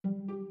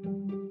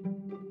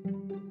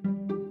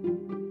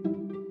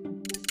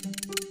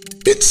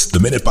It's the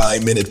Minute by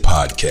Minute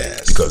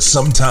podcast, because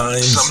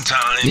sometimes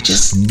you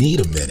just need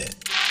a minute.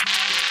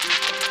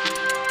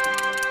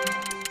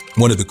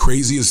 One of the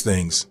craziest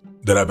things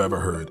that I've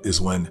ever heard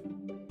is when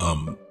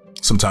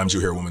sometimes you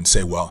hear a woman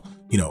say, well,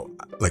 you know,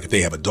 like if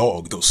they have a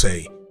dog, they'll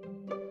say,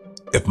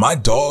 if my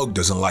dog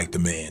doesn't like the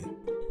man,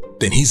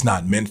 then he's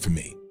not meant for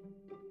me.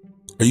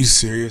 Are you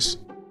serious?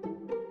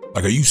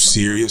 Like, are you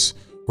serious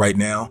right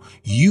now?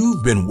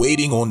 You've been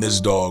waiting on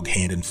this dog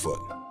hand and foot.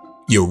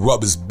 You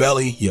rub his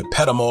belly, you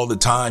pet him all the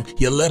time,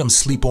 you let him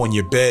sleep on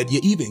your bed,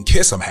 you even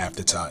kiss him half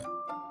the time.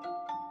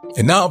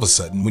 And now all of a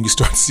sudden, when you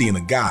start seeing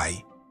a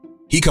guy,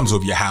 he comes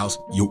over your house,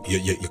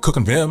 you're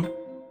cooking for him.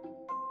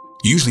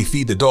 You usually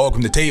feed the dog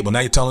from the table.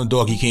 Now you're telling the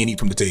dog he can't eat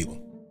from the table.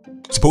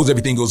 Suppose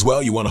everything goes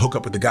well, you want to hook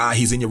up with the guy,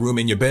 he's in your room,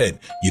 in your bed.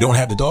 You don't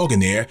have the dog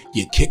in there,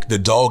 you kick the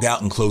dog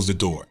out and close the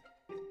door.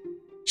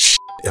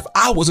 If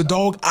I was a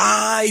dog,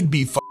 I'd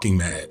be fucking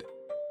mad.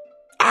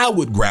 I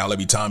would growl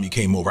every time you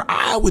came over.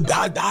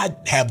 I'd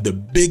have the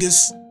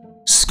biggest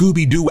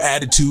Scooby-Doo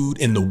attitude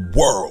in the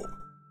world.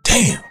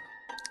 Damn.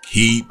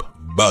 Keep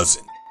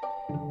buzzing.